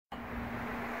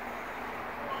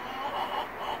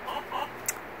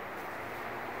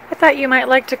thought you might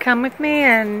like to come with me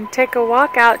and take a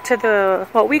walk out to the,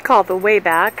 what we call the way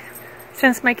back.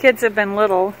 Since my kids have been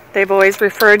little, they've always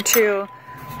referred to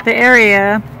the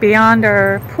area beyond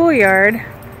our pool yard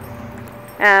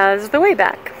as the way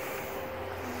back.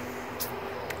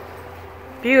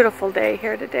 Beautiful day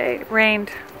here today. It rained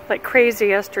like crazy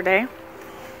yesterday.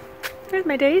 There's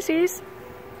my daisies.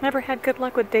 Never had good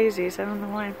luck with daisies, I don't know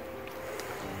why.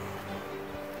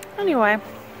 Anyway.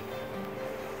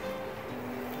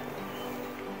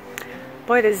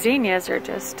 Boy, the zinnias are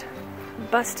just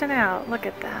busting out. Look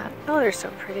at that. Oh, they're so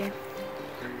pretty.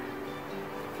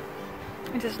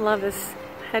 I just love this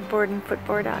headboard and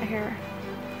footboard out here.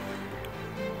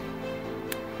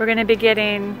 We're going to be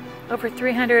getting over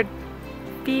 300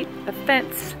 feet of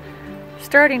fence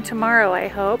starting tomorrow, I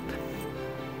hope.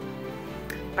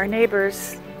 Our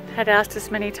neighbors had asked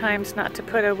us many times not to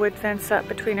put a wood fence up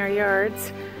between our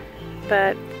yards,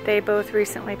 but they both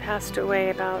recently passed away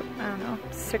about, I don't know,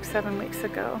 6-7 weeks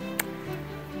ago.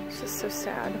 It's just so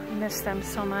sad. I miss them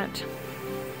so much.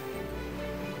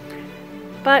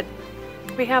 But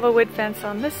we have a wood fence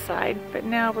on this side, but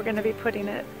now we're going to be putting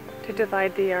it to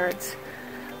divide the yards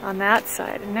on that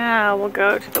side. And now we'll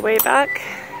go to the way back.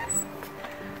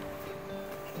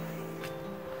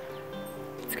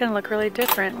 It's going to look really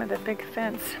different with a big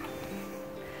fence.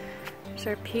 There's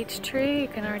our peach tree. You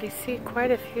can already see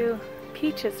quite a few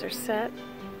peaches are set.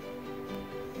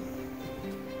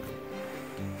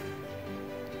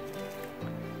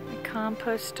 The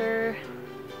composter.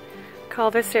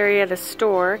 Call this area the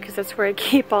store because that's where I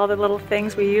keep all the little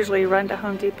things we usually run to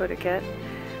Home Depot to get.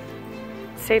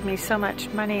 Saved me so much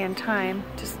money and time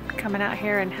just coming out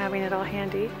here and having it all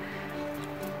handy.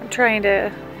 I'm trying to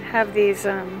have these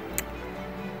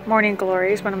morning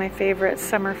glories, one of my favorite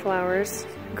summer flowers,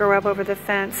 grow up over the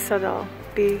fence so they'll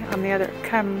be on the other,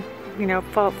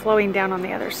 flowing down on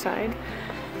the other side.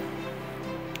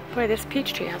 Boy, this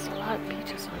peach tree has a lot of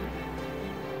peaches on it.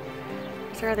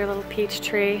 There's our other little peach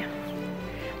tree.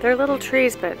 They're little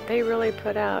trees, but they really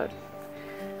put out.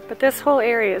 But this whole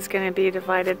area is going to be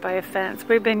divided by a fence.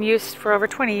 We've been used, for over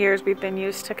 20 years, we've been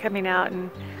used to coming out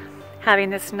and having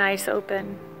this nice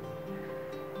open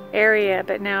area,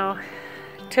 but now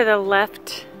to the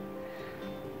left,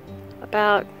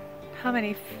 about, how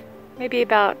many, maybe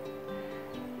about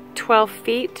 12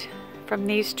 feet from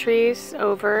these trees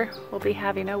over, we'll be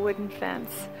having a wooden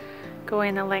fence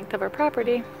going the length of our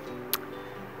property.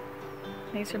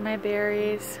 These are my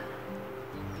berries.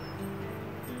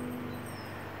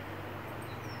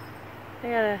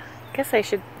 I guess I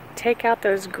should take out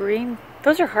those green,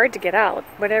 those are hard to get out,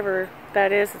 whatever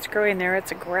that is that's growing there.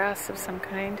 It's a grass of some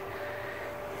kind.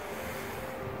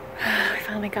 I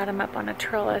finally got them up on a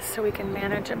trellis so we can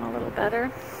manage them a little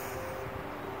better.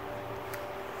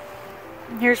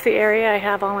 Here's the area I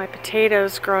have all my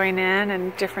potatoes growing in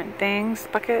and different things,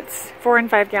 buckets, 4 and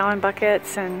 5 gallon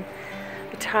buckets, and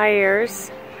the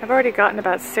tires. I've already gotten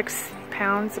about 6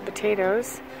 pounds of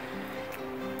potatoes,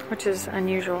 which is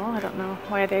unusual. I don't know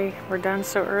why they were done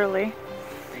so early.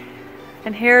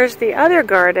 And here's the other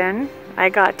garden I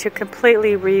got to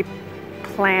completely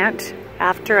replant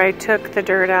after I took the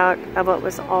dirt out of what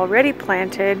was already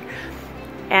planted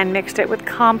and mixed it with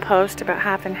compost about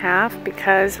half and half,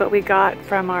 because what we got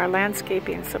from our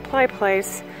landscaping supply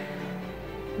place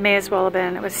may as well have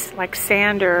been, it was like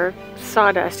sand or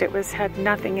sawdust. It had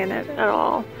nothing in it at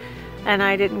all, and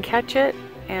I didn't catch it.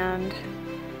 And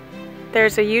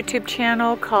there's a YouTube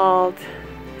channel called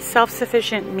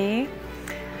Self-Sufficient Me.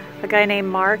 A guy named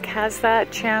Mark has that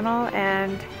channel,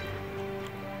 and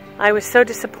I was so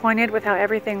disappointed with how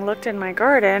everything looked in my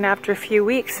garden after a few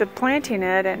weeks of planting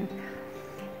it. And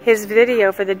his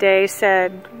video for the day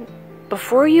said,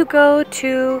 before you go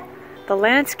to the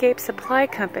landscape supply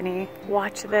company,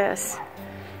 watch this.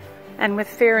 And with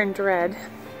fear and dread,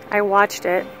 I watched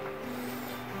it.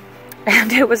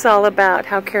 And it was all about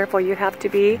how careful you have to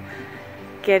be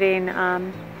getting,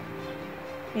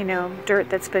 dirt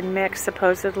that's been mixed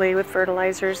supposedly with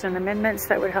fertilizers and amendments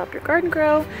that would help your garden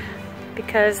grow,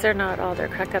 because they're not all they're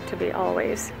cracked up to be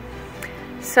always.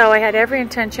 So I had every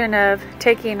intention of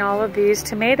taking all of these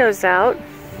tomatoes out,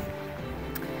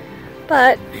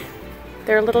 but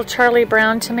they're little Charlie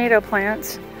Brown tomato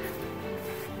plants.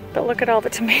 But look at all the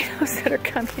tomatoes that are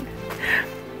coming.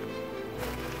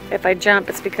 If I jump,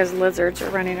 it's because lizards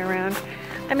are running around.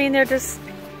 I mean, they're just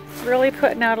really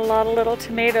putting out a lot of little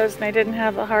tomatoes, and I didn't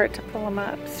have the heart to pull them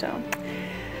up. So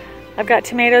I've got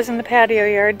tomatoes in the patio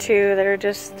yard too that are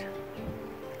just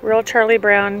real Charlie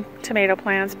Brown tomato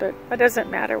plants, but that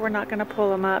doesn't matter. We're not going to pull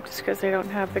them up just because they don't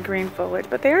have the green foliage,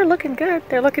 but they are looking good.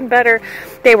 They're looking better.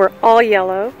 They were all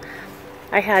yellow.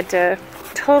 I had to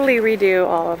totally redo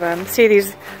all of them. See,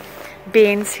 these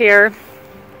beans here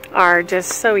are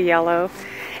just so yellow.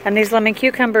 And these lemon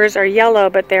cucumbers are yellow,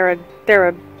 but they're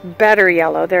a better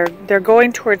yellow. They're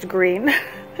going towards green.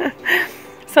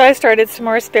 So I started some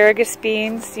more asparagus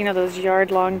beans, you know, those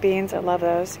yard-long beans. I love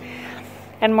those.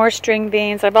 And more string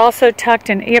beans. I've also tucked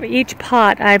in each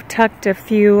pot, I've tucked a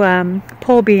few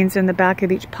pole beans in the back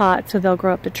of each pot so they'll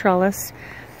grow up to trellis.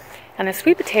 And the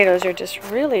sweet potatoes are just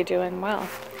really doing well.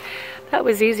 That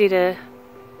was easy to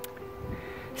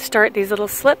start these little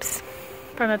slips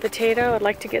from a potato. I'd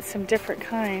like to get some different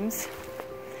kinds.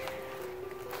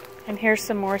 And here's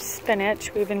some more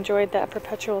spinach. We've enjoyed that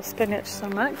perpetual spinach so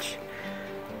much.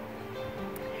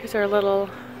 Here's our little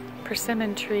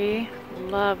persimmon tree.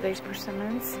 Love these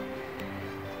persimmons.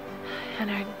 And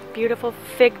our beautiful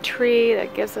fig tree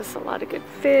that gives us a lot of good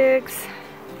figs.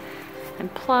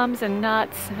 And plums and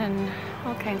nuts and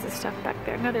all kinds of stuff back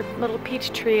there. Another little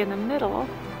peach tree in the middle.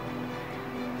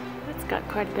 That's got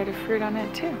quite a bit of fruit on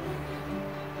it too.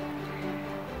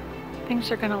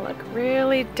 Things are going to look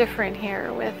really different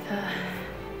here with the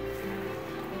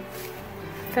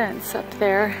fence up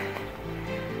there.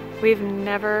 We've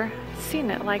never seen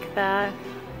it like that.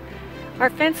 Our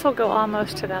fence will go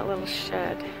almost to that little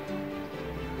shed.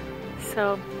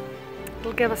 So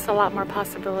it'll give us a lot more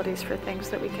possibilities for things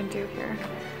that we can do here.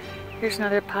 Here's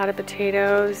another pot of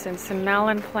potatoes and some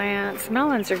melon plants.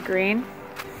 Melons are green.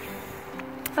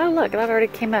 Oh look, that already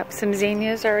came up. Some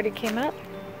zinnias already came up.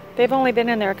 They've only been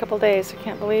in there a couple days. I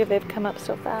can't believe they've come up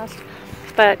so fast.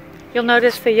 But you'll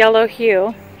notice the yellow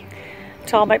hue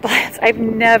to all my plants.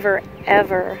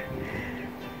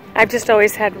 I've just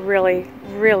always had really,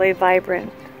 really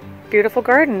vibrant, beautiful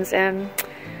gardens, and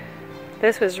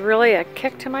this was really a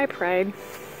kick to my pride.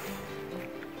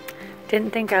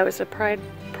 Didn't think I was a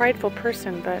prideful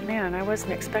person, but man, I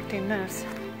wasn't expecting this.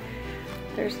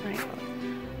 There's my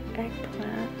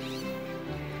eggplant.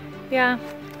 Yeah,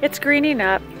 it's greening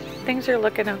up. Things are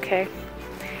looking okay.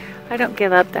 I don't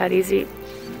give up that easy.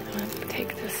 Let's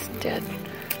take this dead.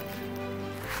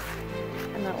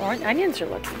 And the onions are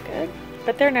looking good,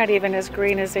 but they're not even as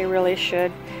green as they really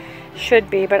should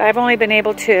be. But I've only been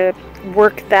able to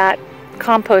work that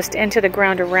compost into the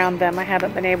ground around them. I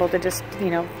haven't been able to just, you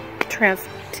know,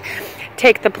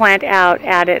 take the plant out,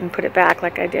 add it, and put it back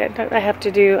like I did.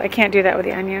 I can't do that with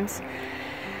the onions.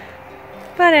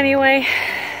 But anyway,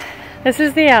 this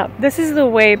is the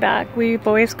way back. We've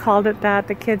always called it that.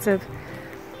 The kids have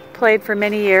played for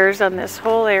many years on this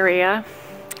whole area.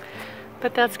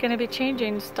 But that's going to be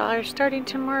changing starting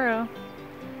tomorrow.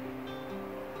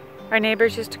 Our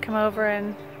neighbors used to come over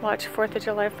and watch 4th of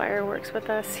July fireworks with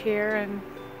us here, and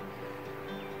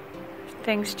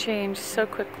things change so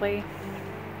quickly.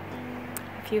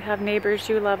 If you have neighbors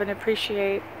you love and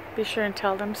appreciate, be sure and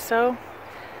tell them so.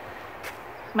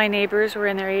 My neighbors were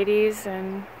in their 80s,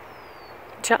 and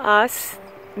to us,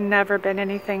 never been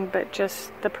anything but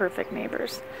just the perfect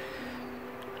neighbors.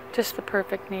 Just the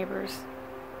perfect neighbors.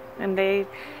 And they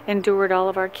endured all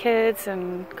of our kids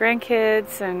and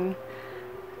grandkids, and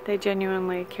they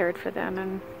genuinely cared for them,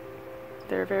 and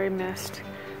they're very missed.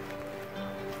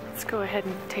 Let's go ahead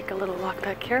and take a little walk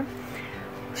back here.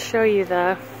 I'll show you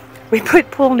we put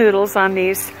pool noodles on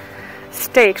these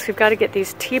stakes. We've got to get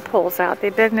these T-poles out.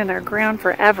 They've been in our ground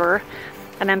forever,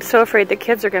 and I'm so afraid the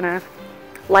kids are gonna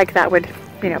like that would,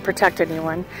 you know, protect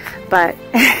anyone, but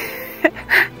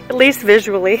at least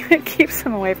visually it keeps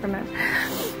them away from it.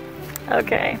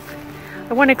 Okay,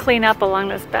 I want to clean up along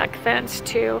this back fence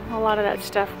too. A lot of that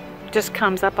stuff just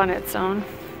comes up on its own.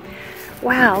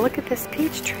 Wow, look at this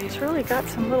peach tree. It's really got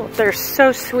some little, they're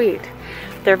so sweet.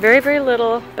 They're very, very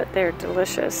little, but they're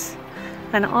delicious.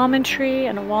 An almond tree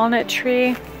and a walnut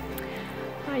tree.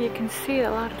 Oh, you can see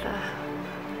a lot of the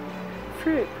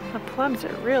fruit. The plums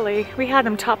are really, we had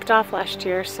them topped off last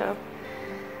year, so.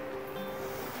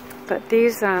 But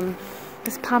these,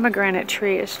 this pomegranate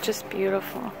tree is just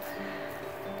beautiful.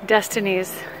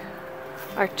 Destiny's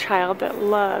our child that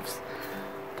loves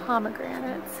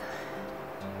pomegranates.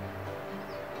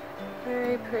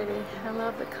 Very pretty. I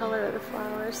love the color of the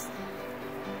flowers.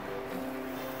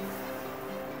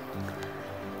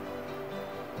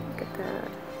 Look at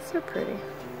that. So pretty.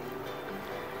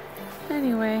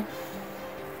 Anyway.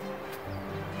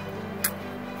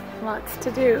 Lots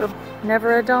to do.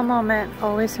 Never a dull moment.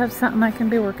 Always have something I can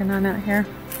be working on out here.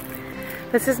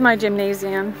 This is my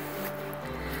gymnasium.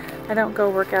 I don't go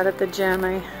work out at the gym.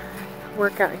 I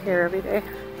work out here every day.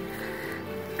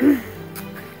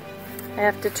 I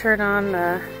have to turn on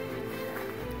the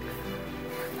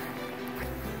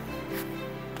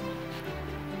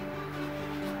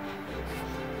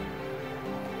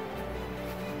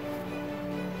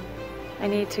I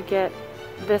need to get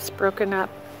this broken up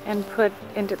and put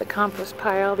into the compost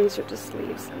pile. These are just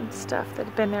leaves and stuff that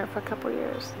have been there for a couple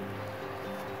years.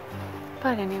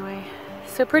 But anyway,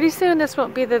 so pretty soon this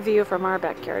won't be the view from our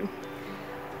backyard.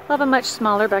 We'll have a much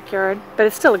smaller backyard, but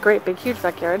it's still a great big huge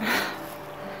backyard.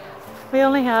 We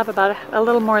only have about a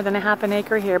little more than a half an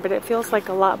acre here, but it feels like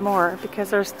a lot more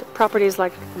because our property is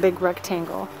like a big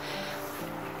rectangle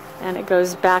and it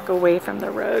goes back away from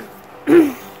the road.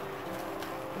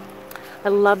 I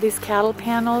love these cattle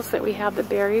panels that we have the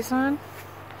berries on.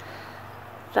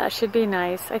 That should be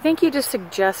nice. I think you just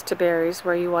suggest to berries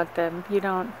where you want them. You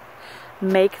don't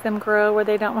make them grow where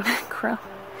they don't want to grow.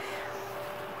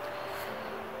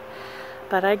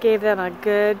 But I gave them a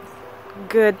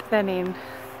good thinning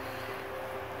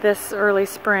this early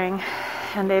spring,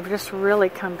 and they've just really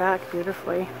come back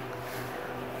beautifully.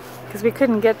 Because we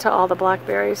couldn't get to all the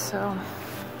blackberries, so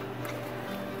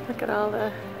look at all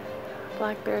the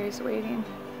blackberries waiting.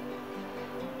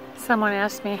 Someone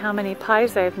asked me how many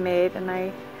pies I've made, and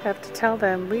I have to tell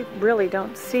them we really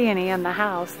don't see any in the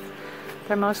house.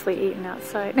 They're mostly eaten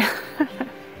outside.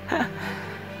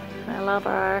 I love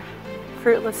our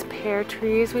fruitless pear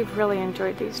trees. We've really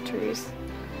enjoyed these trees.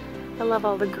 I love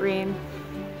all the green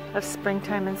of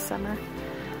springtime and summer.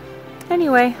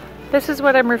 Anyway, this is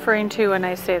what I'm referring to when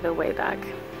I say the way back.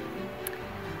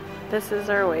 This is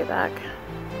our way back.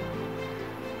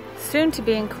 Soon to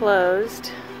be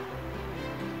enclosed,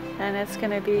 and it's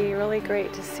going to be really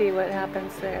great to see what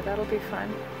happens there. That'll be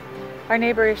fun. Our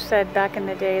neighbors said back in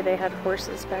the day they had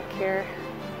horses back here.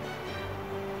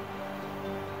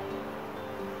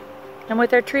 And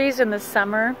with our trees in the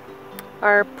summer,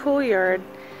 our pool yard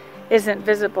isn't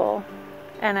visible,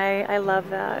 and I love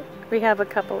that. We have a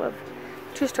couple of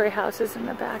two-story houses in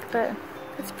the back, but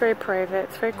it's very private.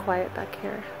 It's very quiet back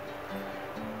here.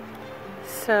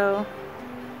 So,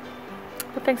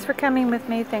 well, thanks for coming with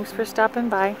me. Thanks for stopping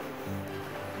by.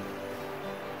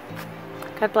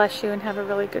 God bless you and have a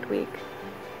really good week.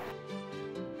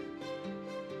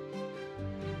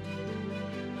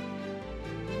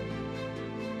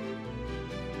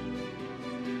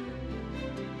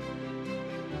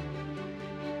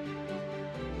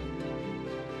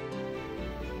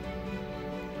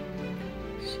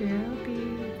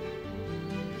 Shelby,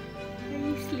 are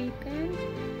you sleeping?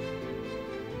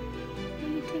 Are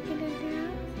you taking a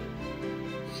nap?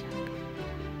 Shelby.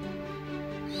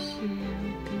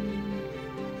 Shelby.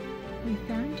 We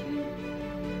found you.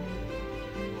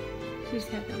 She's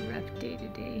had a rough day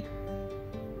today.